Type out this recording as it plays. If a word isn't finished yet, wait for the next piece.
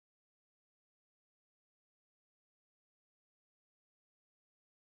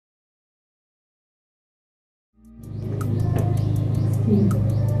No,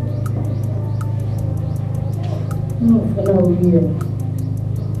 for now, here.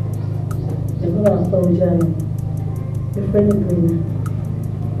 The girl I told you, the friend of green.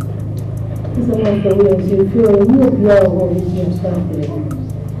 This is one for you, so you feel you will be out of all these years. The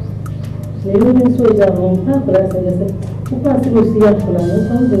only so is a home, how could I say, who passed to see after I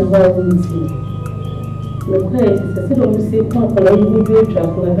found in a whole week. The place is a city of the same couple, I will be a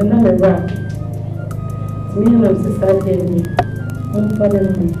travel and another rap. Me and my sister gave me one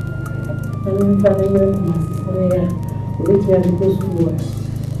family. I'm family, my sister, which we are supposed to work.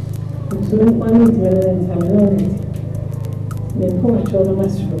 So, one is men and I'm on it. The poor children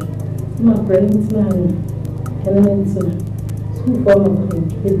must show. My friends, man, and then school for my queen,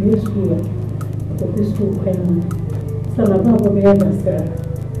 the beauty school, but this school queen. Son of a baby, sir.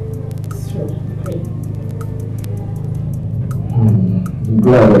 Sure.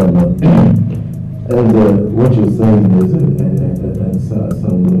 Glad I'm not. And what you're saying is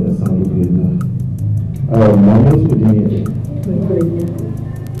sound good. Moments with me.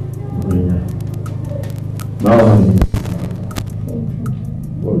 Now how many?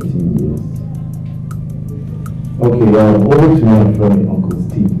 14 years. Okay, over to my friend Uncle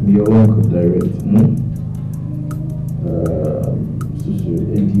Steve. Your uncle direct.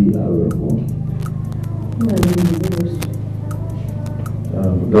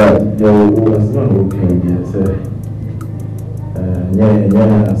 Glad you was not okay, yes,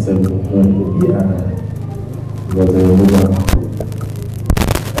 yeah, some home was a woman,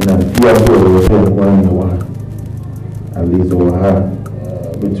 and I feel one at least over her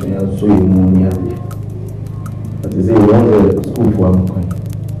between us so money. But they say we want the school for Akan.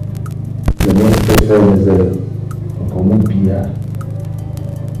 The most special is a common Pia.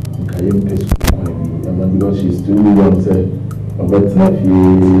 Because she's still young, say. But if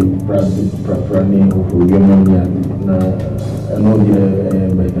you practice running for women, I know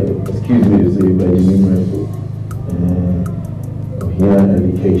excuse me to say, by the numerous here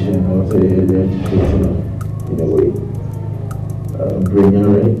education, I would say educational in a way. Bring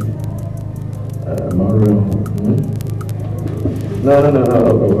right? Mario. No,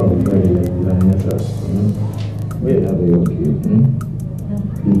 I'm very wait, are they okay?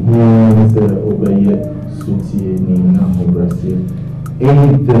 Here is over here. Sutie ni Mmobro.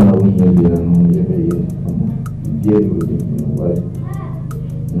 Anything I will hear there and deal with it, you know why?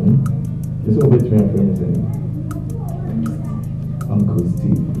 It's over to my friends and Uncle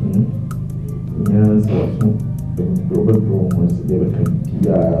Steve. Yes, Robert Brown was there.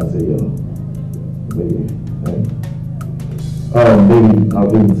 Say, baby, baby,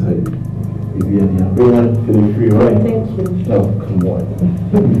 I'll be inside. If you're here, feel free, right? Thank you. Oh, come on.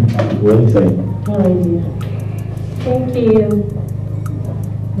 Go inside. Alright, dear. Thank you.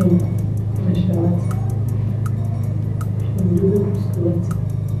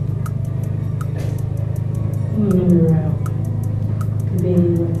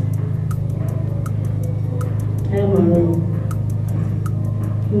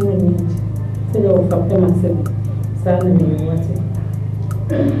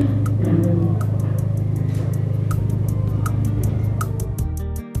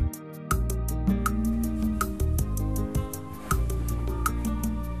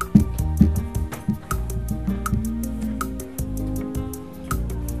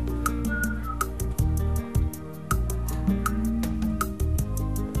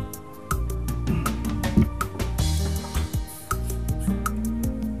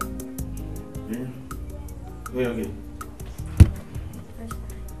 Okay.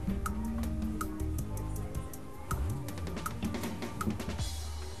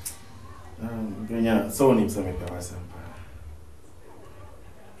 So name some people was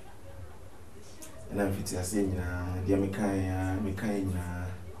and I'm fit as in the Mekai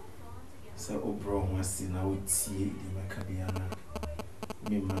so Mmobro was in out see the Macabiana.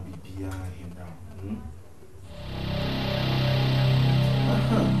 Me ma bibia him down.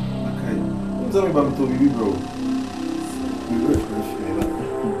 Okay. Tell me about to be bro. You refresh me.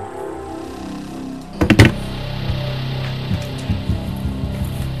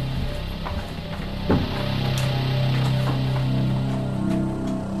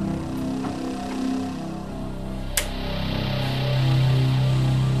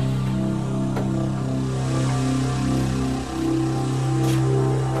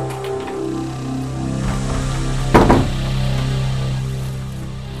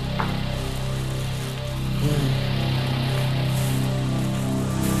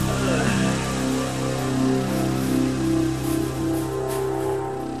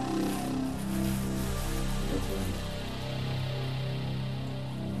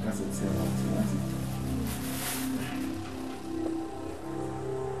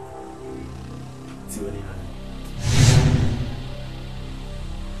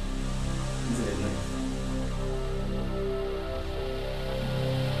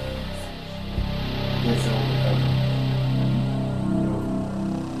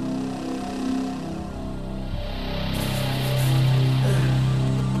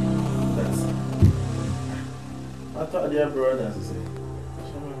 thought they are brothers.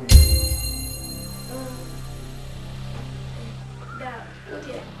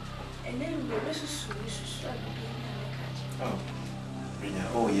 And then we were so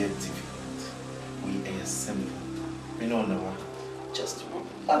oh, yeah, difficult. We are simple. We don't know. Just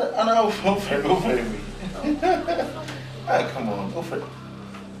and offer me. Ah, come on, offer.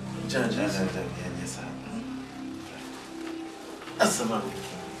 Yes, sir. That's a man.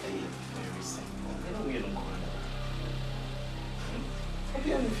 Very simple. We don't go.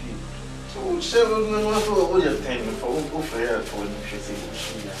 So, whichever one for your time for offer for you,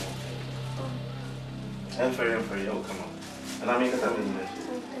 I'm for you. Oh, come on. And I mean, come on.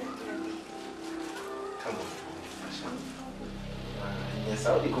 Yes,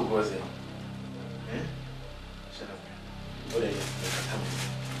 how do you go was it? Shut up. What are you?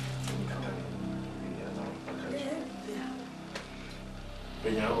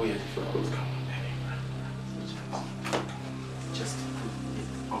 When you're all your difficult, come on, just put it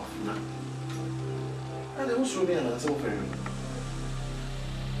off now. And they will show me an answer for you.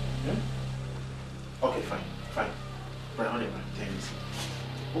 Okay, fine. But I don't tell you.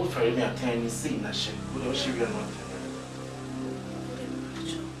 Who for me at 10 is seeing that shit? Who don't she be not?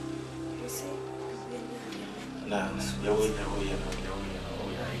 Nah, you're way.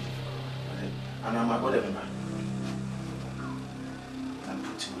 And I'm a whatever man. I'm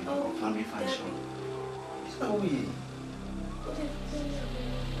putting you up. Let me find you. Oh, yeah.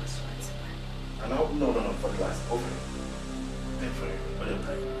 And no, for the last. Over. Then for you.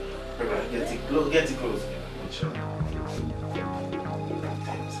 Whatever. Get it close.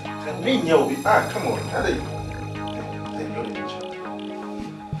 Come on. How do you? Then you're in the chat.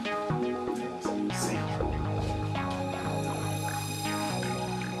 See.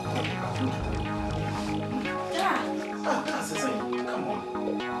 That's the same. Come on.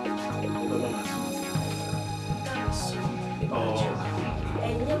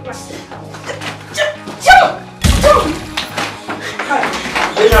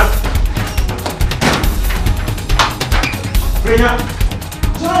 Bring up.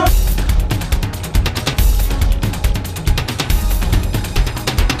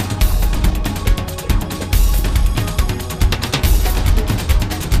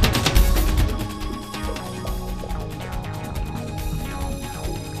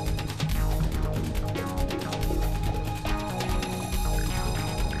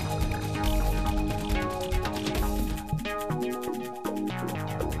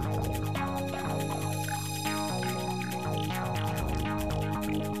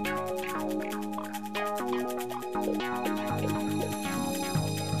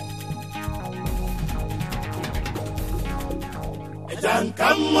 Agyanka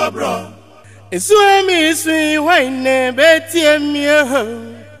Mmobro. Swimmy, swim, wine, Betty, and me.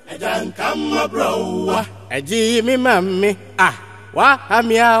 Agyanka Mmobro. AGYA, me, mammy.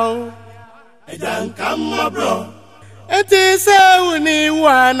 Meow. Agyanka Mmobro. It is a winnie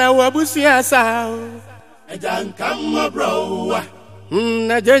one, Wabusia sound. Agyanka Mmobro.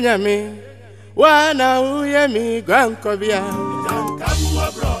 Najanya me. Wana, me, Grandcobia. Agyanka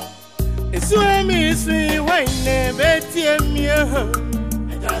Mmobro. Swimmy, swim, wine, Betty, and me.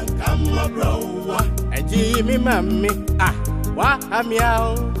 Agyanka Mmobro. AGYA, me, mammy.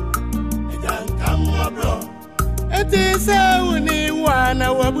 Meow. Agyanka Mmobro. It is a winnie one,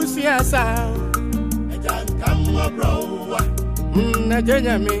 Wabusia sound. Agyanka Mmobro.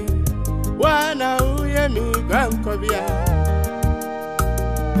 Najanya me. Wana, me, Grandcobia.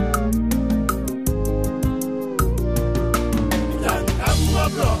 Agyanka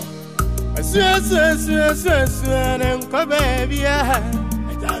Mmobro. And Cobabia.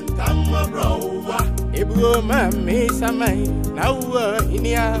 Agyanka Mmobro. Ibu mammy, Samai, now in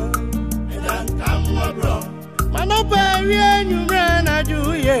ya. Agyanka Mmobro. Manoparia, you ran a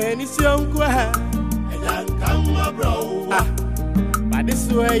Jew, and it's young qua. Agyanka Mmobro. But this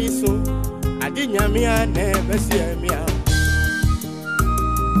way is so. I didn't never see me out.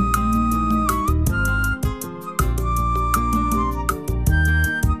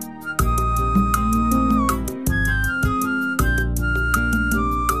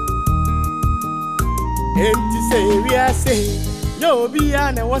 Enti say we are say no be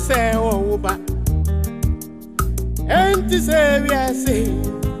an was say oba. Enti say we are say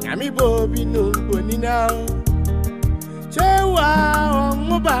Yami Bobby no boni now. Chewa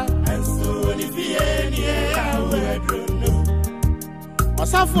moba and so if ye any I don't know.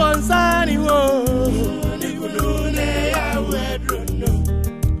 Osafon sani wo ni kunu ne I don't know.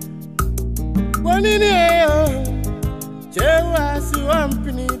 Boni ne chewa si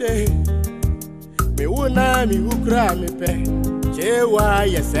wampini de. Me wuna mi ukra me pe chewa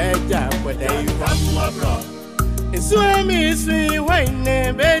yeseja kwa dai Mmobro Swami, sweet wine,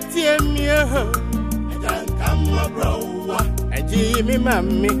 Betty, and me, Agyanka, Mmobro, and Jimmy,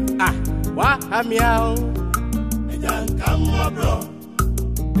 Mammy, what am you out? Agyanka, Mmobro,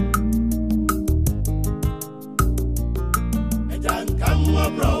 Agyanka,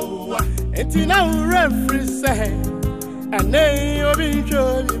 Mmobro, and Tina referee say, and they will be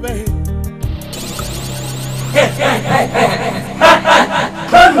surely made.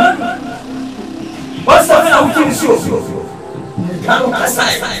 What's up now? We can show you. Come on,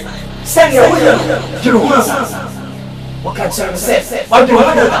 send your will. You want what can I say? What do you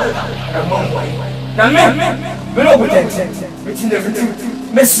want? I'm on way. Now, man, we're not with it. Between everything,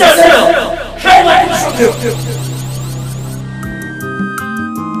 Mr. Try my instruction.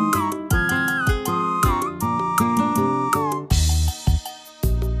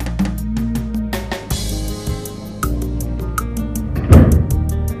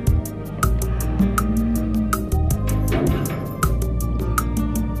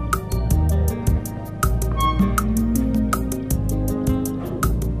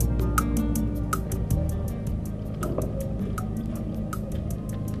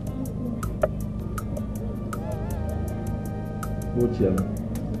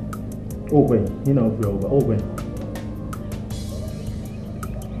 Oh, wait, you know, bro, oh, wait.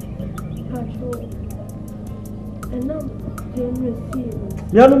 And now,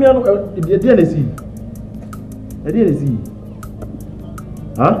 Miano, the DNC. The DNC.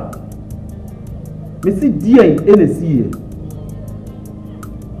 Huh? Missy dear NSC.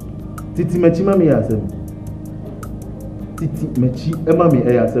 Titi Mechi Mammy Asem. Titi Mechi Mammy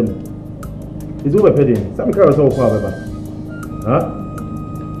Asem. It's over petting. Some cars all far, huh?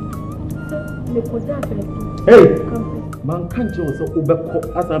 Hey, man can't you also overcome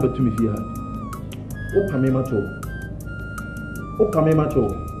as I to me here? Open me macho.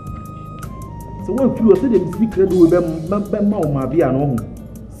 So when you say the secret will be my be an home.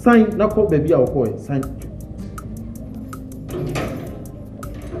 Sign, not call baby our boy. Sign.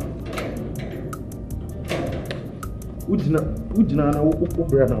 Would you not know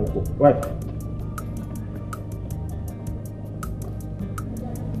why?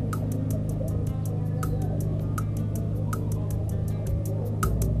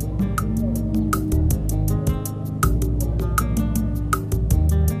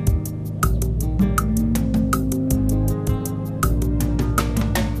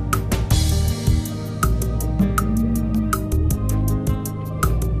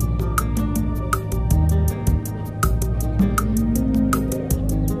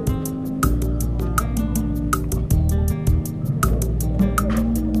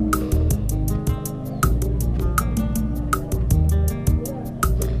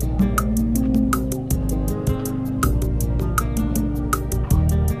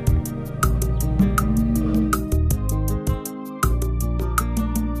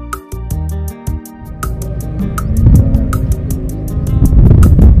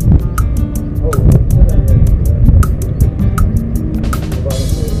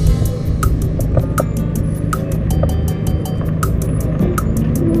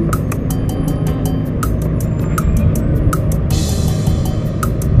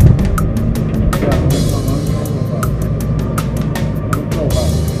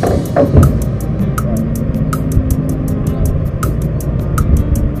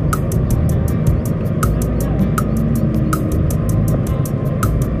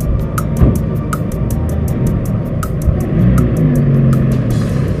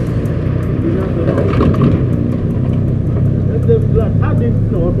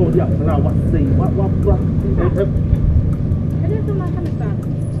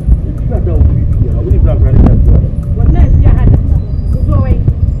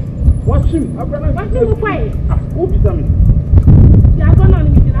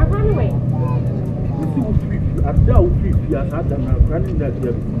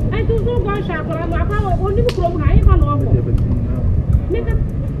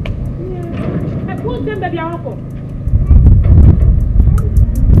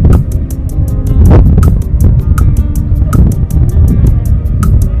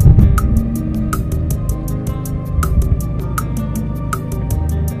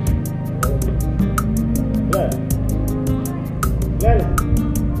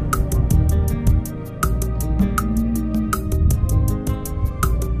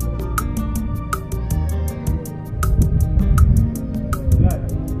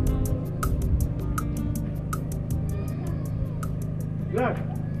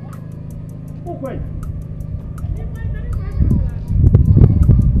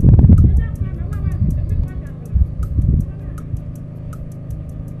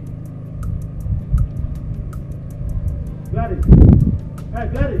 Gladys. Hey,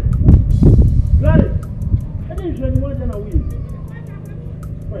 Gladys. Gladys. I didn't show you more than a week.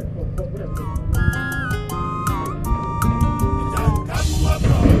 Wait, whatever.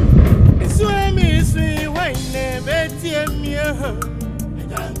 Swimmy, swim, wine, Betty, and me. I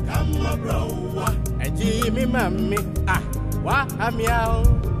don't come, bro. I Jimmy, mammy. Ah, what am you out?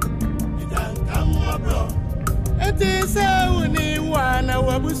 I don't come, bro. It is so one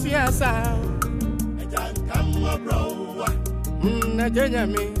hour, Busia sound. I don't come, bro. Najanya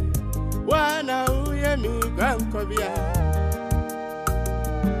me, one hour, me, Grandcovia.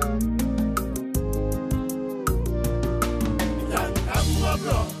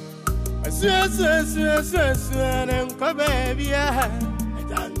 Swear, and Cobabia. I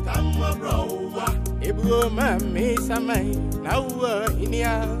don't come, bro. It blew my miss, I may now in here.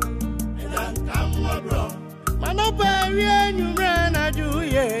 I don't come, bro. Manoparia, you ran, I do,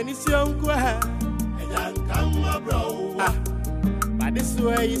 yeah, it's young. I don't come, bro. But this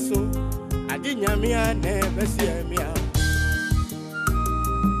way is so. I didn't me, I never see me out.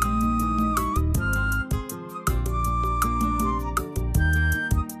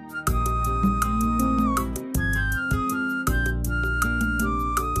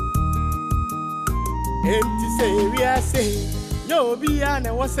 Enti say we are say no be an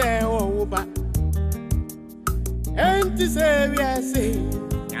was say oh ba. Enti say we are say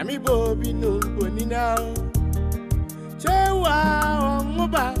Yami Bobby no boni now. Chewa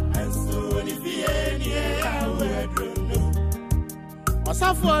moba and so if he any I don't know.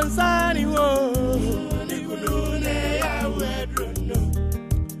 Osafo nsani wo ni kunu ne I don't know.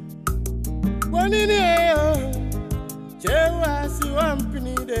 Boni ne yo chewa si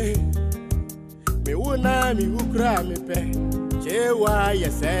wampini de. Me wona mi ukra me pe chewa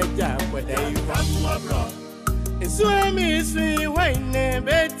yeseja kwede you bro so me sweet wine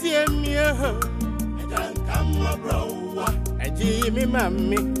Betty me ho I don't come bro aji mi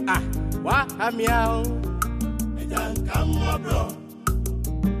mammy ah wa am ya I don't come bro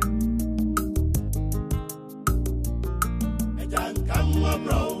I don't come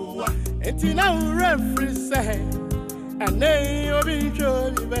bro enti na referee say anay obi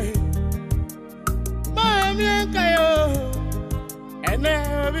choli be Agyanka yo, and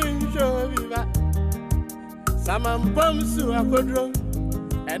never been sure viva. Saman Pomsu Akodro,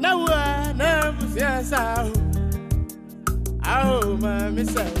 and now I never see us out. Oh, my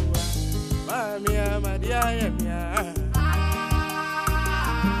miss, Mammy, my dear,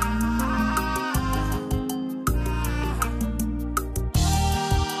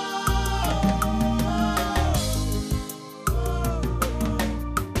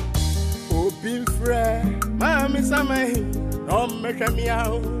 Been free, Mammy, Sammy, don't make me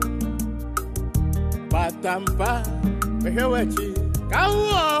out. But I'm far, make a watchy. Go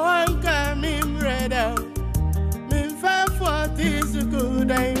on, come in red out. Mean 540 is good,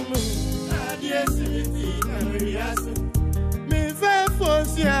 I'm dear city, and yes. Mean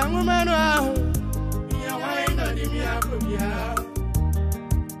 540, young woman, wow. Me a wine on the Mia.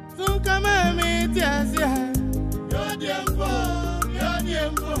 So come on, meet us, yeah. You're the emperor.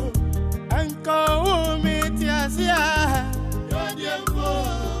 Uncle, meet us, yeah. You're the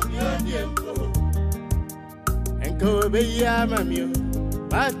emperor. And go be ya, mammy,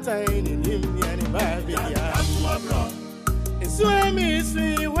 but tiny in him, and baby, it's swimmy,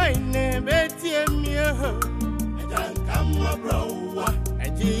 sweet wine, Betty, and me. I don't come, bro. I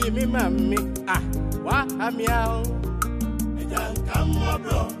Jimmy, mammy, ah, what am ya? I don't come,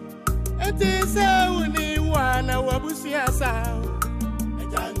 bro. It is only one hour, Busia sound.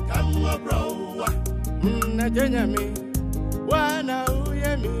 Bro, Najanya me, one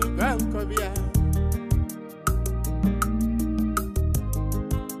hour, me, Grandcovia.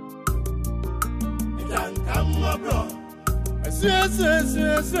 I don't come, bro. I swear,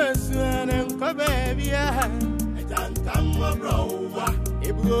 and Cobabia. I don't come, bro.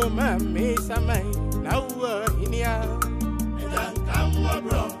 It blew my miss, I may now in here. I don't come,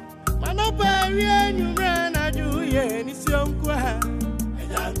 bro. Manoparia, you ran, I do, yeah, it's young.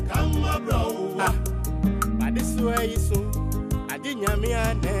 Come, bro. But this way is so. I didn't me,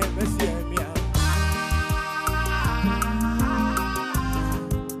 I never see me out.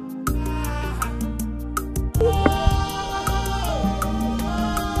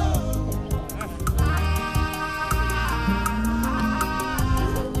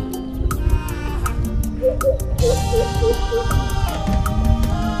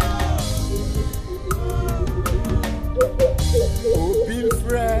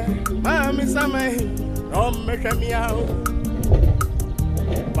 Mammy, Sammy, don't make me out.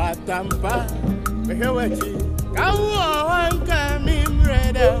 But I'm far, make a watchy. Go on, come in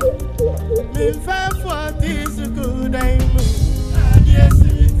red out. Me 540 is good,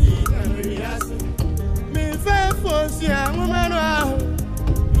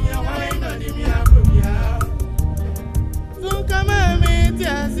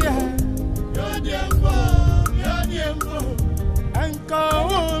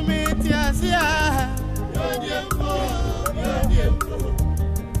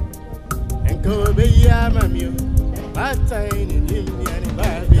 so be ya mammy. Batai in Indian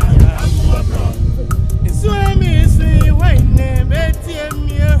Baby. It's why me sweet wine, Betty and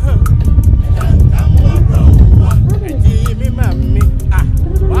me. Me mammy. Ah,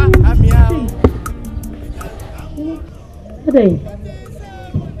 what am ya? Today,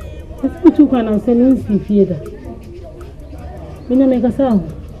 let's put you on and send in theater. We don't make a sound.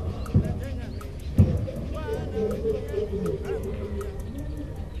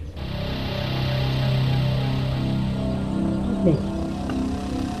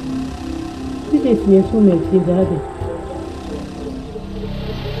 This is me so much, Daddy.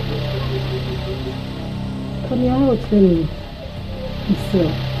 Come here, I'll tell you. Sir,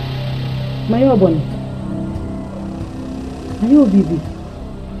 my own. Are you baby?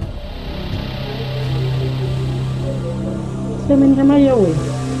 So many am I away?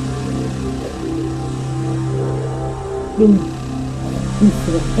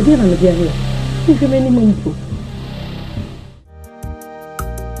 Sir, I didn't know here. Think of many months.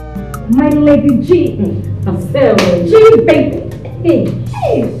 My lady G. G baby. Hey.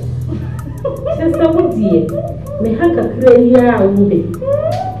 Sister, what dear? Me hang a prayer, would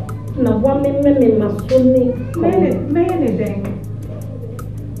na one me must only man then.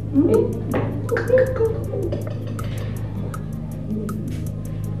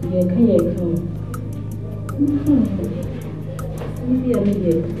 Yeah, can you come? Maybe I made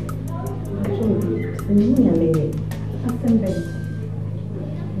it. Asante.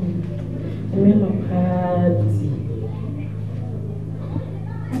 Remember party.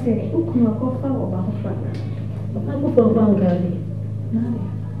 Okay, who come up for about Papa go for Bangali.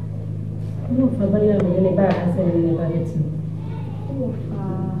 No, for Baya, and never has any vanity.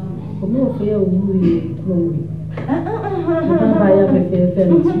 For more for your wooing, growing. Baya, my fair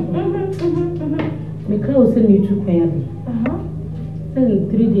friends. Because send you to Payami. Send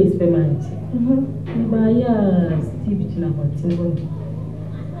 3 days per month. Baya, Steve Chinabat.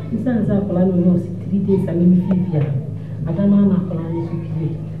 This is a plan of 3 days. I mean, 5 years. I don't know how to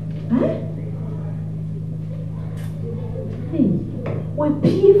hey, we're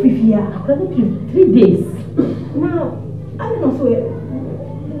peeved here. 3 days. Now, I don't know, so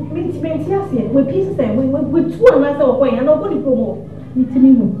we're pieces and we're 2 hours away and nobody promote.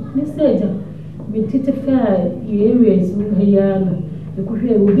 Miss Sager, we did a fair areas with Hayana. The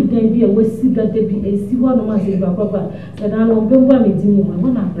courier will be there, be a West Sea that they be a sea one of my papa. Said, I don't know what it's in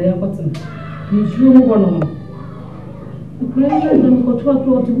one of prayer button. You should move on. The prayer is for 12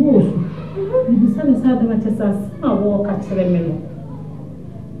 o'clock to go. The sun is hard much as us. I walk at the menu.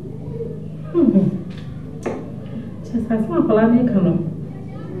 Just as my plan can.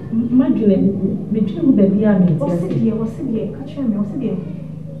 Imagine between the army. What's it here? Catch me, what's it here?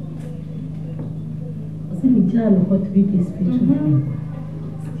 Was it the jar of what 3 days speech?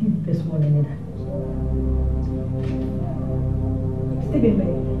 Steve, this morning. Steve,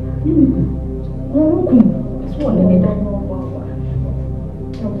 oh, this morning.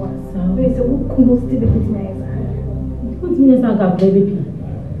 There's a wood cool Steve. Put me as I got baby.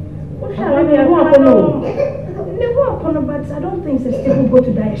 What shall I never upon but I don't think Steve will go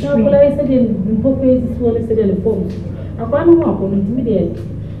to die. No, but I said in both places, what I said in the phone. I want to walk on it.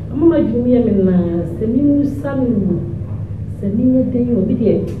 I'm not doing me. Send me some. Send me a day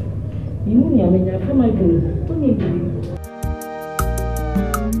obedient. You mean, I mean, I come out to me.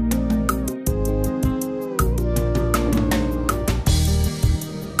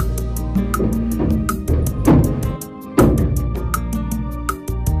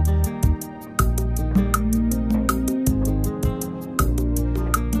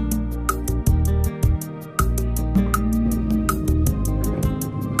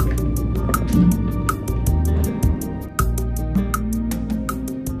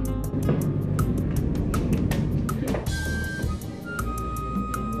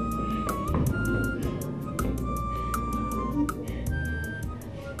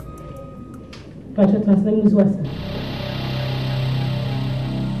 Pacha transferimos o Asante.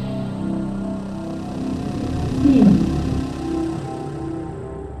 Sim.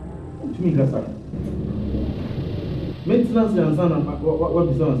 To me, Gasa. Maintenance and son, what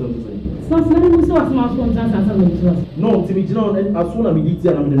is on something? So, as many as was my phone, no, to me, as soon as we get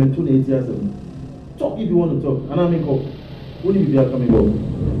here, I'm in the 2 days. Talk if you want to talk, and I'll make up. When you be coming up?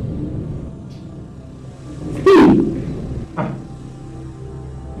 Steve!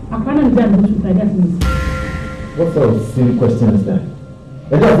 What sort of silly question is that?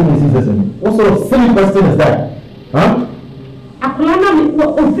 What sort of silly question is that? Huh? Wait.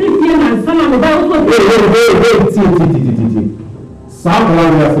 Some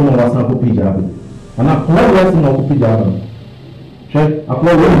was not pijab. And I call was not pijab. There is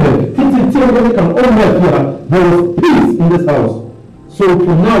peace in this house. So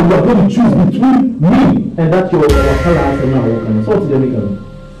for now, you are going to choose between me and that your color answer now. So what's the make?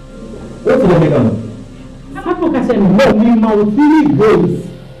 What's the make? No, me now 3 days.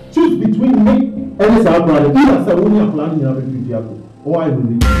 Choose between me and this outbreak. Either say only a plan in every people, or I will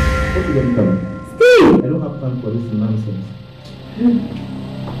leave. What's the make? Steve, I don't have time for this nonsense.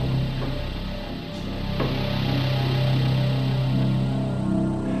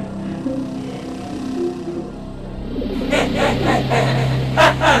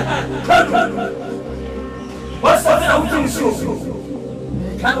 What's up now?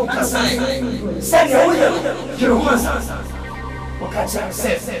 Cannot send your will. You must. What can I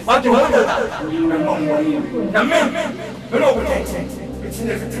say? What do you want? The men, you know what it's in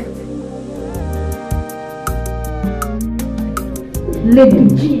everything. Lady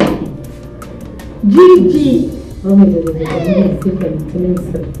G. Oh, me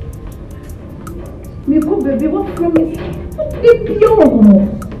go baby, what promise? What did you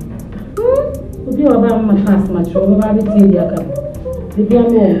if you are about my class, my children, I will tell you, Akan. The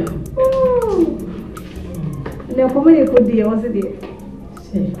young man. No, for me, could be also there.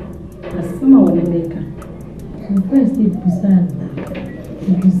 Say, as someone will make her. First, it was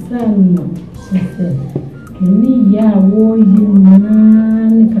she said, can ya war you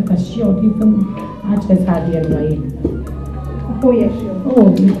man, Kakashio, even Archer's idea way. Oh, yes, sure.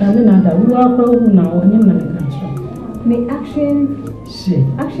 Oh, you can another. We are grown now, and you're not a country. May action.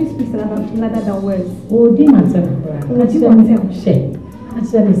 Action speaks louder than words. Oh, demons are what you want to say.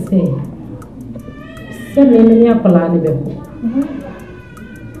 Actually, say, send me a colony beko.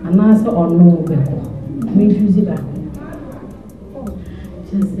 And answer or no beko. Me use it back.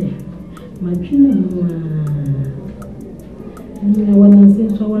 Just say, my children, and when I say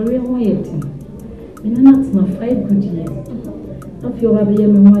so, I really waiting. In a not 5 good years. I feel I be a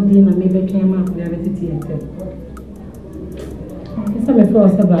more dinner, maybe came up with everything. Some of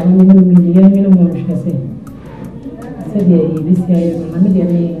us have a million more, she said, this year, I'm a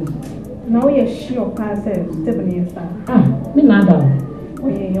now you're sure, Pastor, Stephanie. me not down.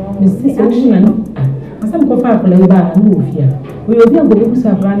 Mrs. Ocean, some coffee labor move here. We will be able to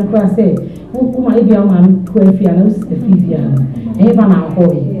have run across say, oh, my dear man, 12 years, the 5th year, ever now,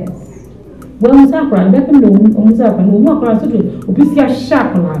 yes. Well, Musaka, let them know, Musaka, and we'll walk around to do, we'll be a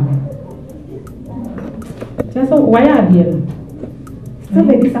sharp alarm. Just why are you? So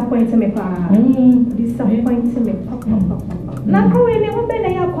they disappointed me, disappointed me. Now, how will never be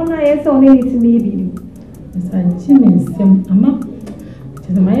a corner on it, maybe. Mr. Jimmy, I'm up to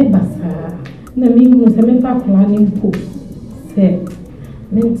the my bassa. No, me was a member planning poop. Say,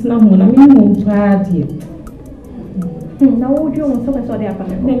 means no more, I mean, party. Now, would you want to saw the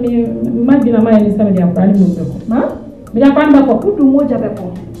apartment? Imagine a man is some of their planning. Huh? But I can't go to more job.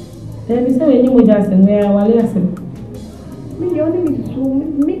 There is any more just and where I will listen. Me only to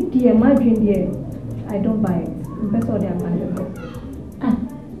make the imagine there. I don't buy it. That's all they are planning.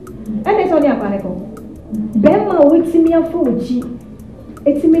 And it's all they are planning. Bema wits me a fruit.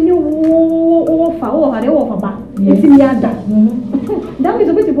 It's me new offer or they offer back. It's me other. That is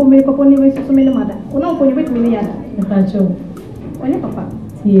a bit of make up on you so many mother. Or not for you with me other. When papa.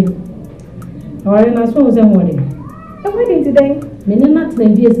 See. Or I saw them wedding. A wedding today. Many not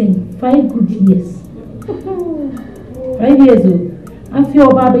saying 5 good years. 5 years old. I feel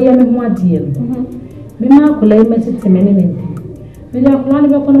Baba Yam more dear. Mima could lay message to many men. When you are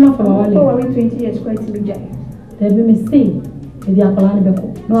planning back on my family, 20 years quite to be jack. There be mistake. If you are planning back,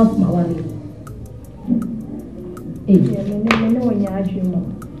 no, my one. No one you ask you more.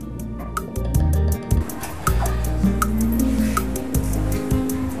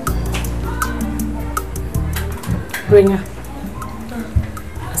 Bring her.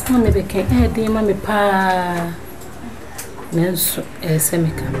 As long as they can, dear mammy, pa. MENSAH,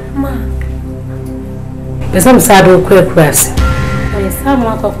 Semika. Ma. There's some sad old queer press. I some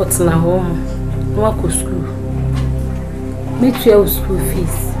walk off what's in a home. Walk to school. Make your school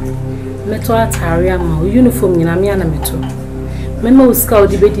fees. Meto atare ama uniform nyina me ana meto. Mema o scout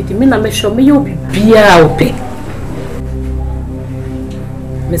debate di me na me show me you bia ope.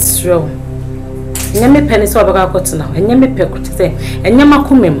 Mr. Nyame pene so obaka kotena. Enyame pe kotete. Enyama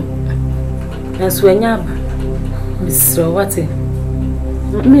kumem. Enso enyaba. Mr. Wati.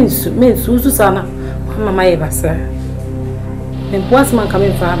 Mensu usu sana. Mama ye basa. Mpoas man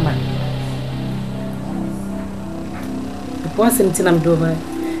kame fama. Mpoas mtina mdoba.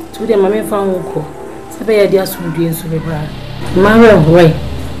 Tudi mama fa wonko. Sebe ya dia sudu enso beba. Mara hoy.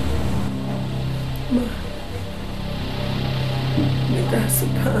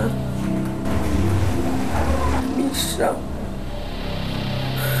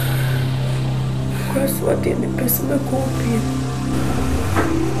 for the person me copy.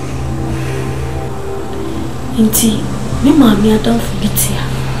 Inti, me mommy I don't forget ya.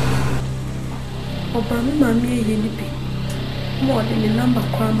 Oba me mommy e yeni bi. More than the number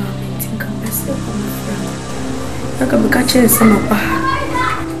kwa mommy think I'm best for my friend. Naka me catch ese mapa.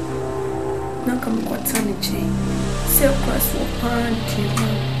 Naka me kwata ne che. Se kwa so pan che.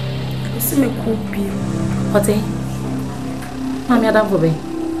 Se me copy. What eh? Mommy I don't forget.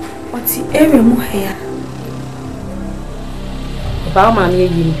 What's the area more here? About mommy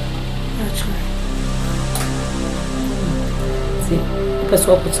again. Actually. See, because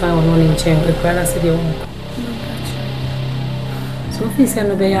what put time on in chain, the brother said you won't. So if you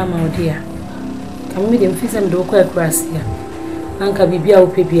send over your mouth, dear, come with him, fish and do quite grass here. Uncle Bibia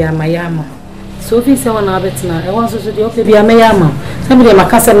will pay my yama. So if you say one habit now, I want to do the baby a mayama. Somebody my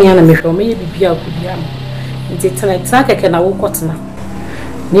cousin and me from maybe be out with yam. It's like Saka can I walk now.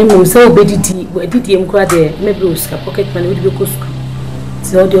 Name so obedient, where did you inquire there? Maybe pocket money would be good.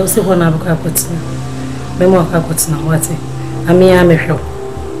 So they also want to have a carpet now. Memo carpets now, what's it? I mean, I'm a show.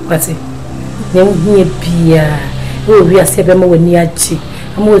 What's it? Name me Pia. Oh, we are 7 more near Chi.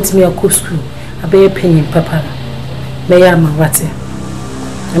 I'm with me a couscous. A bear penny, Papa. May I, what's it?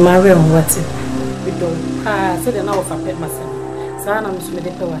 Am I real? What's it? We don't. Said an hour for pet myself. So I'm with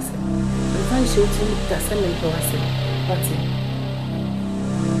the power. I'm trying to show you the same power. What's it?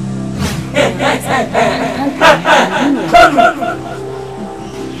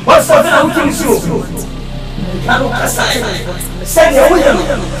 What's up now? Can you send your way?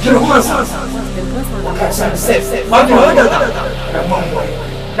 You're one son. What do you want?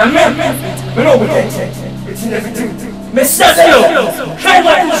 The man, we know we can't change. It's in everything. Miss Sassio, try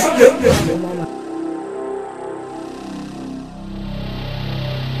my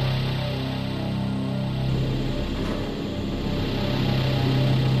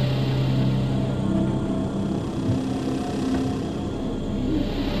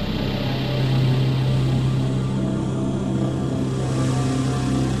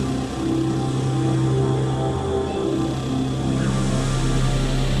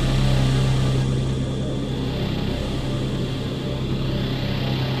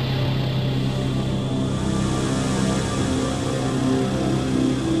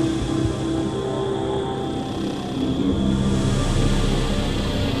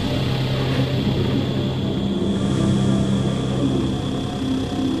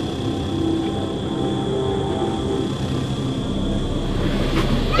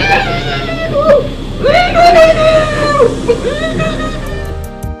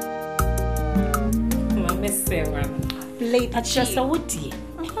Just a woody.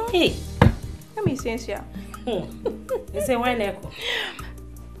 Hey, let me sense ya. They say why neco?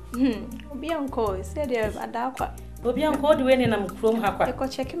 Be uncle said there a dark. Be uncle doing and I'm from her. I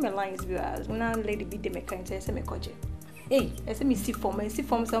could check my lines now lady be the mechanic say me coach. Hey, as me see for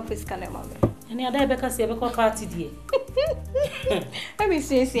some face can any other because you have a party dear. Let me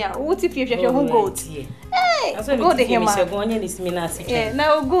sense ya. What if you have your home goat? Hey, go to him. Going in is Minasi. Yeah,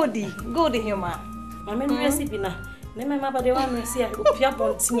 now go to him. My main recipe now. Never remember the one I see a Pia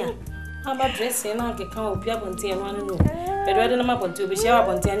Bontia. I'm a dressing and I can come Pia Bontia and one. But rather than my point to be sure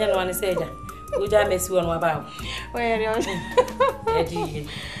Bontia and one said, would I miss one about? Where you're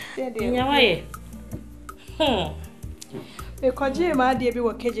in your way? Because you, my dear, be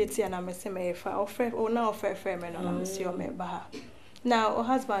what KJT and I'm a semi or now fair fairman on Monsieur Mebaha. Now, her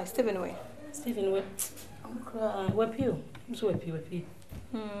husband, Stephen Way. Stephen Way. Whip you. So whip you.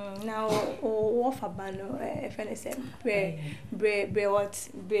 Now, what for Bano, if I say, Bray, what,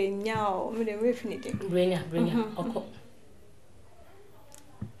 Bray now, with a refinite. Bring her, Oko.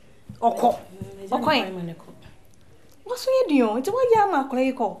 What's you doing? It's what Yama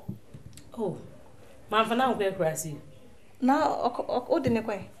Clayco. Oh, my for now, we're grassy. Now, oh, the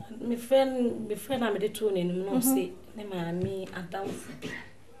neque. My friend, I'm the tune in no say, Nema me a down for me.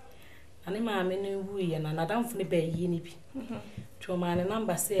 And Nema me we and I down for the bay yinip. To my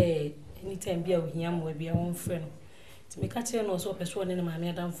number say, anytime be with him will be our own friend. To me catch no so persuading in my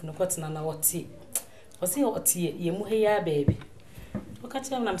mare down from the cotton and our tea. Or see what tea, you muhia baby. Look at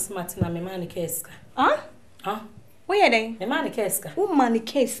him, I'm smart and I'm a man casca. Huh? Where are they? A man casca. Who man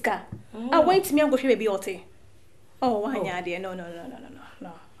casca? I wait to me, I'm going to be ote. Oh, why, yeah, dear, no.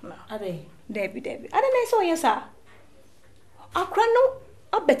 Are they? Debbie. I don't know, so yes, sir. I cry no.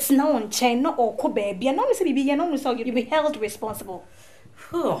 I bet now on chain, not all baby, and honestly be and only so you be held responsible.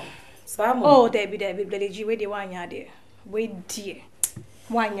 Oh, Sam. Oh, Debbie, Billy G, where the 1 year dear. Wait, dear.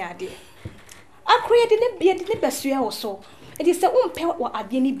 1 year dear. I created a beard in the best year or so. It is the own pet what I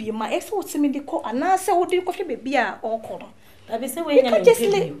didn't be my ex would send me the call and I said, what do you coffee be beer or color? I be say, we can just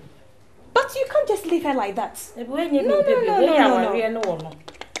live. But you can't just leave her like that. No.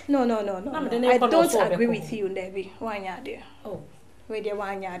 I don't agree with you, Debbie. Why not, dear? Oh, where dear,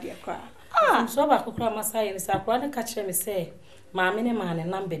 why not, dear? Cry. So about to cry my side is a crowd catch me say, Mammy, man,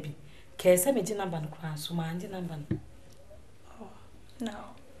 and number baby. Case me number and crown, so mind number. Oh,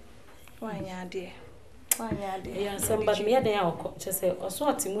 no. Why not, dear? Why not, dear? Yeah, somebody me they are just say, or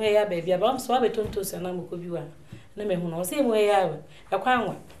sort him where baby, about so I beton to say, and could you are. No, me who knows him where I will. A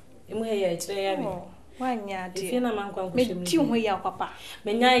crown. Why not, dear? If you're not me too, where your papa.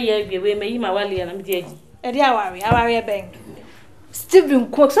 May I be away, may my wally and I'm dead. A dear worry, I worry a bank. Stephen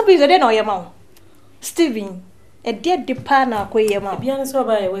Cook, somebody's a den or your mouth. Stephen, a dead departner, quay your mouth. Be honest,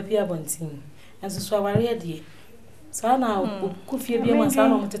 by a whippy abonting, and so I worry a dear. So now, could you be my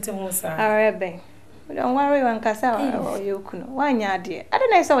son to tell us? I bank. Don't worry, one cassa or you couldn't. Why not, dear? I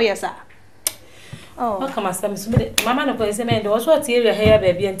don't know, so yes, sir. Oh, welcome, Mamma, no, say, man, was what here, hair,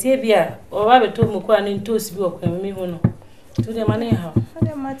 baby, and Tabia, or I told Mukwan in toast book when we know. To the money, how?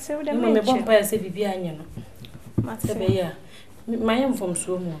 I might say, the vampire say, Vivian, Matsabia. My own from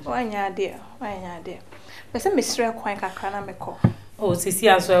Sumo. Why not, dear? Why not, dear? But some Mr. Quanka Cranamico. Oh,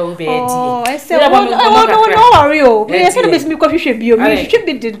 Cecilia, so I will be. Oh, I said, no, Mario. I said, Miss Miko should be a should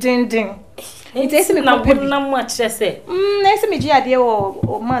be the ding. It is not much, I say. There's a media dear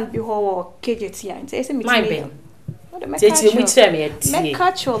or man before KJT. It's a my baby. Take you which me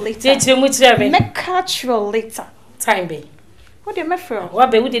catch you later. Take you which me catch you later. Time be. What do you mean for?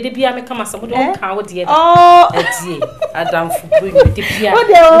 What be would the piano come as some cow dear? Oh, Adam for the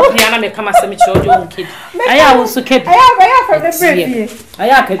piano may come as some children kid. I also kept. I have the baby.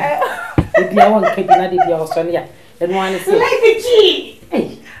 I could. If you want keep in Australia, then one is Lady G.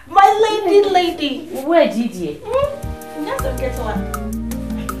 Hey. My lady. Where did you? Just get one.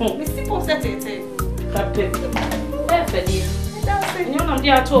 Mr. Posset, Captain. Perfect. You know, they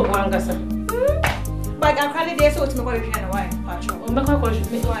are told one gasser. But I can't dare so to me what you can wine, Patrol. Oh, my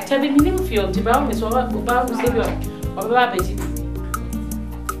God, tell me, you feel to bow Miss Obama, or Babbage.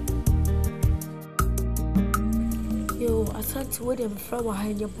 You, Asante, where them from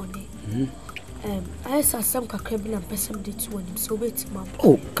behind your bonnet. I saw some cacabin and person did to him, so wait, Mom.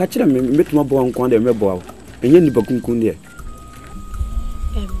 Oh, catch them, make my boy on Quande Mebo, and you never conclude there.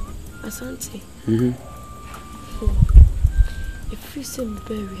 Asante. If you send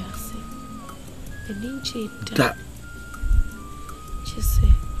bury us, and inch that. Just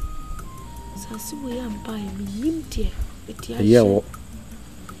say, Sassy, we am buying me, him dear, with the yellow.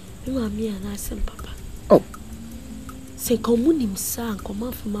 You are me and I send Papa. Oh, say, come on him, son, come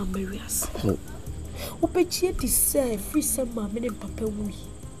out from my Marias. Oh. Opechi di say free some mammy and papa we.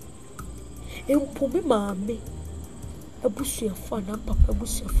 E upomi mammy. A bush your fun and papa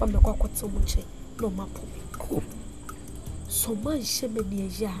bush your fun and quack so much. No mapo. So much shame me a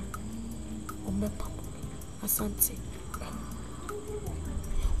yard. O me papa. Asante.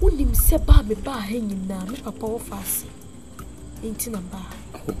 Unim se ba me ba hanging na me papa o fast. Ain't in a bar.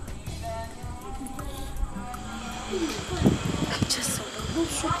 Just no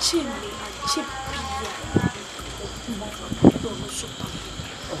so chimney and chip.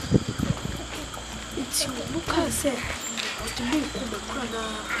 It's you look at say to me come crana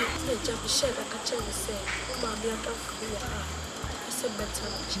the jam share that catch and say mommy and for I said better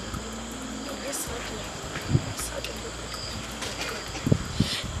this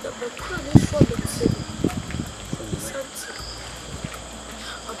the crana for the Asante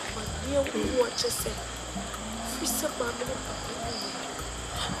up my watch say free some mommy and papa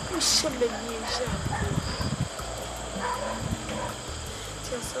we shall be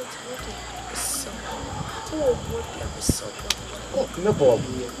oh,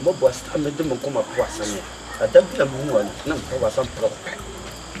 Mmobro stand with them and come across me. I don't be a woman, no, I was some problem.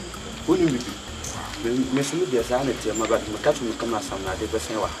 Who knew you? Miss Lydia Sanity, my God, my cousin will come as some night, the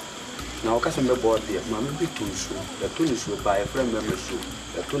same. Now, cousin, my boy, dear, Mammy, be too soon. The tune is by a friend member,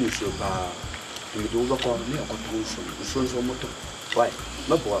 the tune is by the overcall me or tune so much. Why,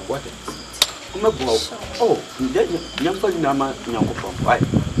 my boy, what? Mmobro, oh, young for Nama, young from why?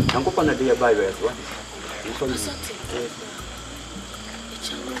 Young upon a day by what?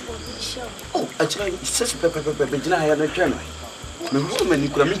 Oh, I tell you, such pepper, I had a journal. The woman you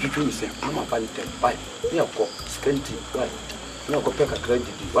could make it to me say, I'm a panic, why? You have got scanty, why? You have got pecker credit,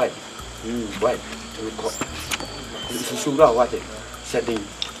 why? Why? To call. This is sugar, what it said,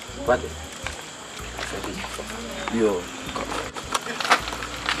 what it said, you.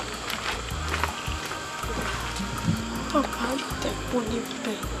 Papa, that won't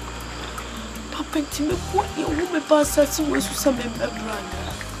pay. Papa, to me, what you woman pass us was some member.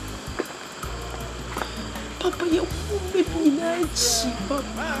 Papa, you make me nice.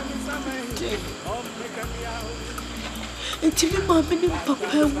 Until you mamma and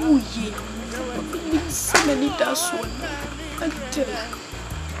Papa woo ye. So many does one.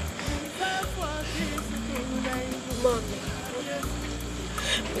 Mommy,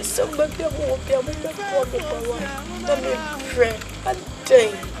 somebody won't be able to perform the power. I'm a friend. I'm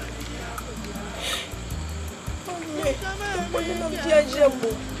dying. Mommy, I'm the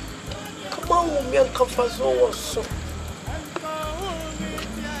Ajambo. Come on, me and Kafazo also.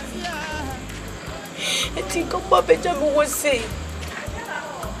 I think Papa Jamu was saying.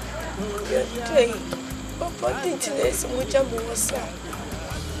 Papa didn't know what Jamu was saying.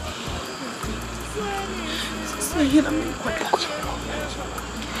 So here I'm quite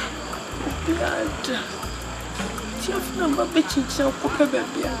bad. Jeff number bitching so cook a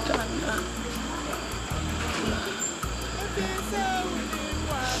baby at Anna.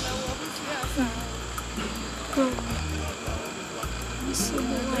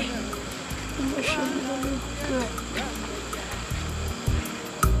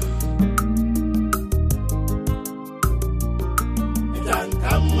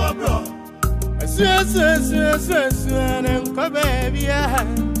 Mmobro, baby,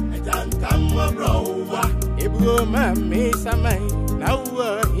 Mmobro, Ebro, Mammy, Samay, now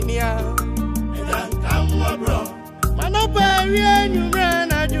in ya, Mmobro, Manopa, you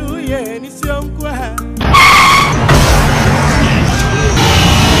ran, I do, yeah, and it's your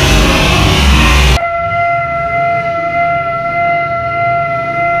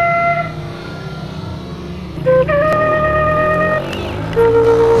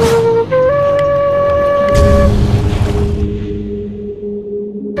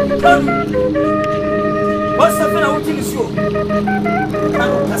What's the thing I want to show?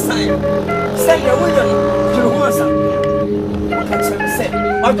 Send your window to the Wansa. Catch him, say,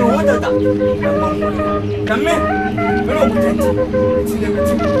 or the water. Come in, no pretend. It's in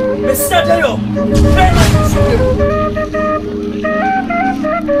everything. Mr. Tayo,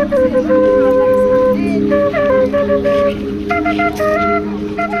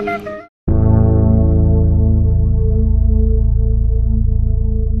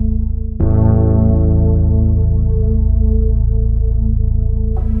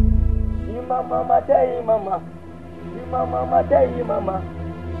 Mama, tell you, Mama. Mama, tell you, Mama.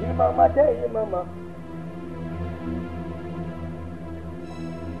 Mama, tell you, Mama.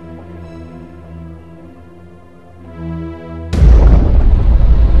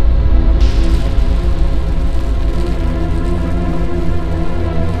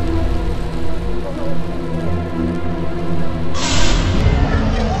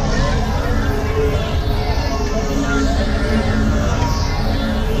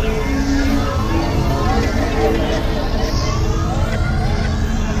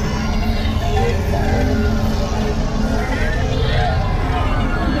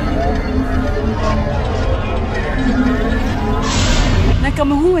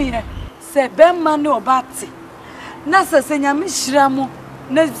 Bema no bati na sese nyame hyiramu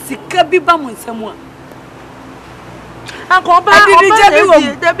na sika bi ba mu nsemu anko ba didi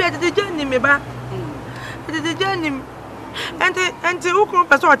jani me ba didi jani enti ukun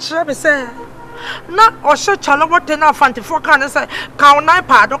pese o kire be se na o hye chalo wote na fanti fo kan se ka on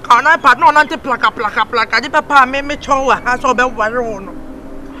iPad na on anti plaka di papa me chowa ha so be ware wo no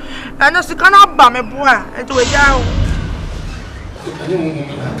ana sika na ba me boa enti we ja o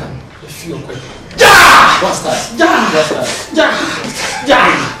What's that?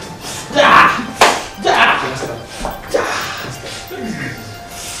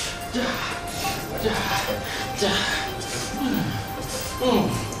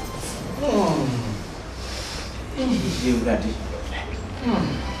 You ready?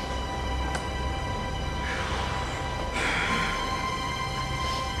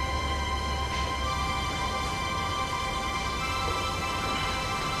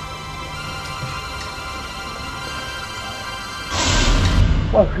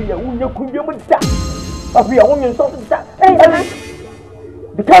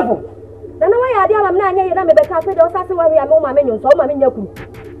 Be careful. Nana, why are you? I'm not here. I'm a cafe. Don't say why we are more men. So, my men, you.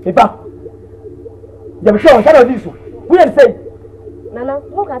 Iba. You sure? What are these? We are saying. Nana,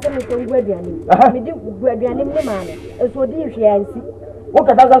 look at me from Guardian. Me do Guardian in the man. It's what you share. Look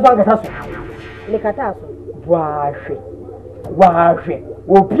at us. Nicataso. Wash.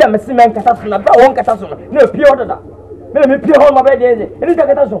 We'll be a missing man. Catasson. One catasson. No pure that. Let me pure home my bed. It is a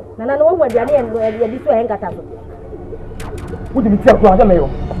catasson. Nana, no one Guardian and this way and catasson. What do you tell me?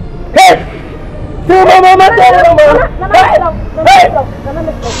 Hey! Mama!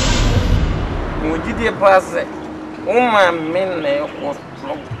 You did a pass. Oh, my men, was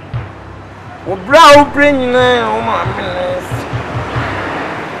O brow brain na o ma meles.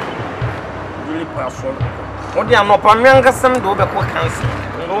 Really powerful. O dia no pa me ankasam do be ko cancer.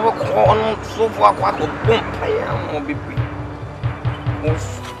 No be ko on so fo akwa ko bom pa ya mo bibi.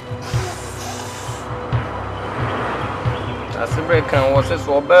 Asibre kan wo se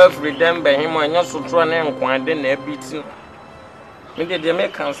so ba freedom be him anya so tro na nkwan de na abiti. Me de me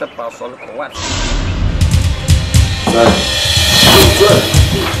cancer powerful ko what?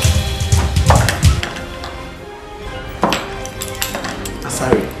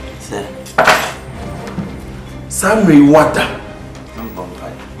 Sorry, sir. Samri water.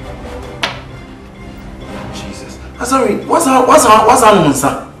 Jesus. Sorry, what's our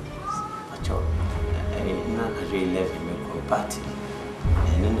answer?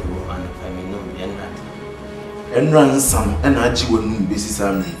 And run some and AGYA basis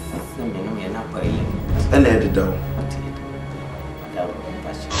and edit down.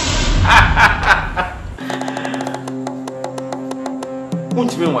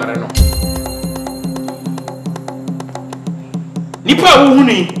 Won't me what I know. Nipa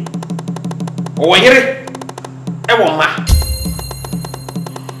Wuni or here, ever ma.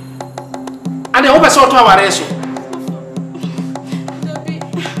 And I hope I saw to our race.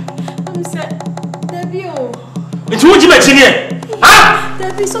 It's what you mentioned here. Ah,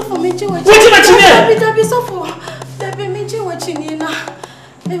 there be so for me to watch. What you mentioned here? There be so for there be me to watching here now.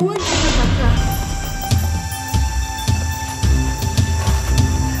 I want to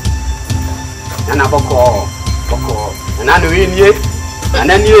Nana boko nana nuinie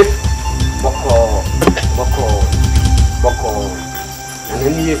nana nie boko nana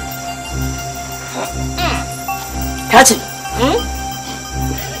nie Kachi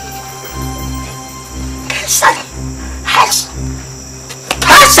Hassan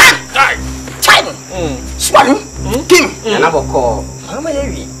Chai Swalu Kim nana boko ama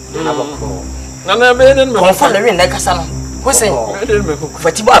yewi nana boko nana be den me konfa le wi na kasa no ko se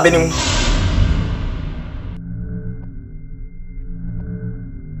fatiba abenim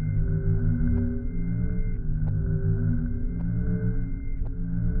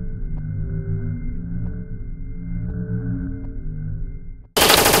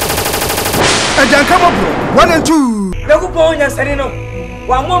Agyanka Mmobro 1 and 2. Nakupo nya sari no.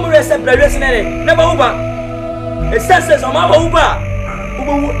 Wa Mmobro ese brawe sinere. Na ba uba. Esense so ma ba uba.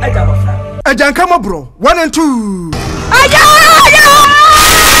 Ubu aja ba fra. Agyanka Mmobro 1 and 2.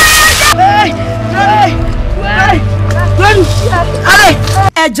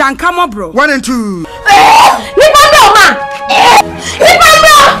 Agyanka Mmobro 1 and 2.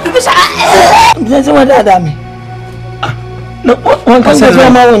 Nze wa dada mi. No, one can say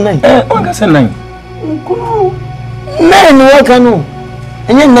one can say 9. Nine, what can you?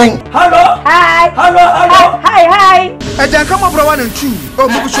 And you're 9. Hello? Hi. Hello? Hi. Agyanka Mmobro 1 and 2. Oh,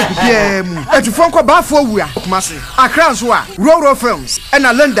 Mugu Shop PM. And to phone call Bafo Wia, Kumasi. Akan Zwa, Roro Films, and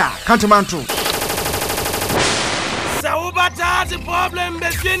Alenda, Cantamanto. The problem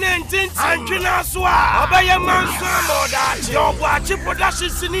between and Jinaswa, obey a man's that your watch production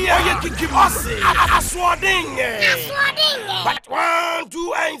senior, you keep us a swording. But 1,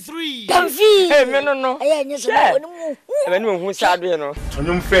 2, and 3. Hey, no. When who said, you know, to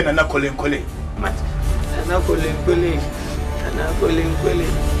your friend and not calling.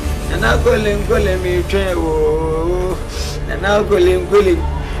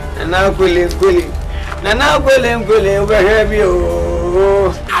 Nana gole over here you.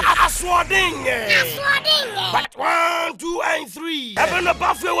 Swording. But 1, 2, and 3. Even a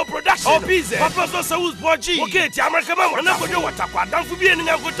Buffalo production. Oh, busy. Papa Saus Boji. Okay, American man. I'm not going to what I don't for being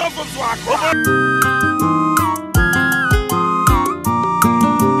a good time for swag.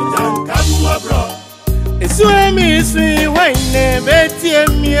 Agyanka Mmobro. It's me, sweet wine, Betty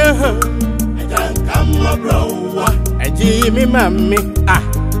and me. Agyanka Mmobro. I Jimmy Mammy. Ah,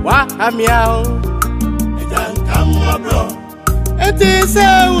 what am you? Agyanka Mmobro. It is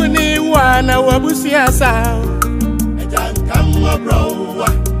a winning one, a wabusia sound. Agyanka Mmobro.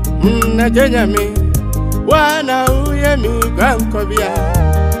 Najami, one out, Yemi, Grandcobia.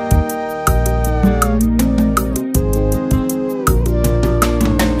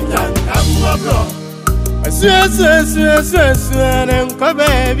 Agyanka Mmobro. A swear, and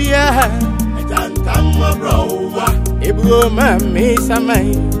Cobabia. Agyanka Mmobro. Ibu mami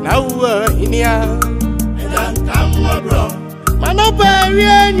samai, now in ya. Agyanka Mmobro. Manopari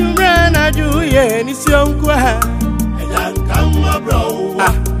and you ran a Jew, ni sionkwa. Agyanka Mmobro.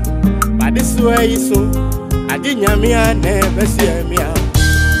 Ah, but this way is so. I didn't never see me out.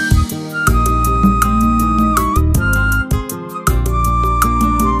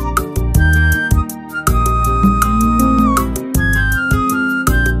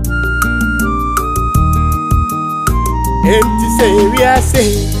 enti say we are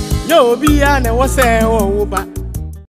say no be an was say oh ba